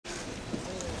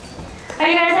Are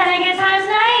you guys having a good time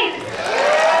tonight?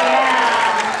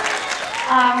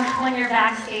 Yeah. When you're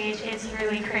backstage, it's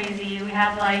really crazy. We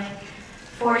have like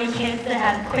 40 kids that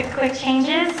have quick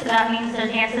changes, so that means their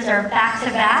dances are back to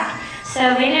back.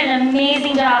 So they did an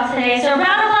amazing job today. So a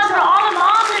round of applause for all the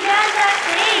moms again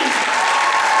backstage.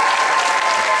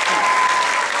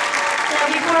 So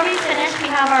before we finish, we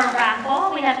have our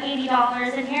raffle. We have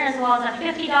 $80 in here, as well as a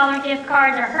 $50 gift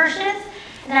card to Hershey's.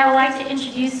 And I would like to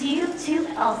introduce you to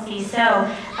Elsie. So,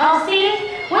 Elsie,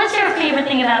 what's your favorite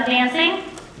thing about dancing?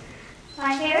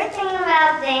 My favorite thing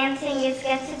about dancing is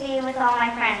get to be with all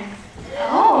my friends.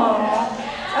 Oh.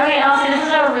 Okay, Elsie, this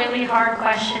is a really hard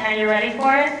question. Are you ready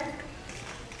for it?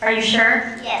 Are you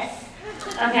sure? Yes.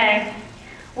 Okay.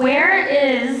 Where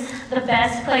is the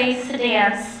best place to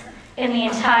dance in the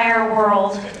entire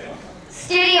world?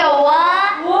 Studio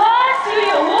One. What?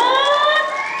 Studio One?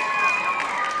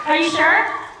 Are you sure?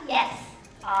 Yes.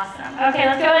 Awesome. Okay,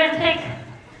 let's go ahead and pick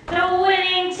the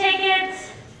winning ticket.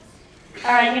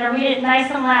 All right, you're gonna read it nice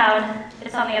and loud.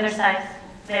 It's on the other side.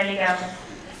 There you go.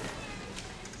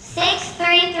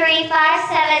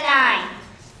 633579.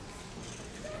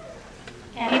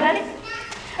 Anybody?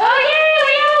 Oh yay,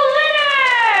 we have a winner!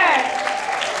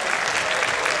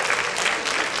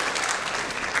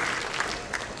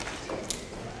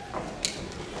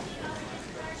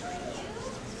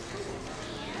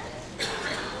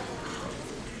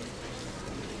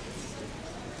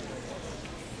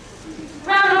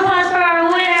 Round of applause for our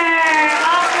winner!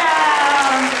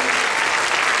 Awesome!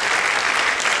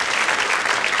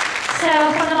 So,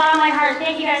 from the bottom of my heart,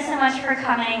 thank you guys so much for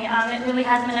coming. It really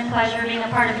has been a pleasure being a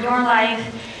part of your life.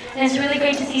 And it's really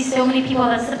great to see so many people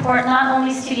that support not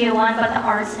only Studio One, but the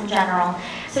arts in general.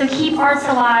 So keep arts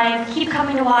alive, keep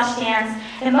coming to watch dance,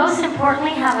 and most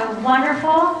importantly, have a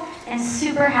wonderful and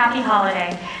super happy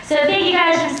holiday. So thank you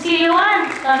guys from Studio One.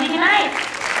 Love you, good night.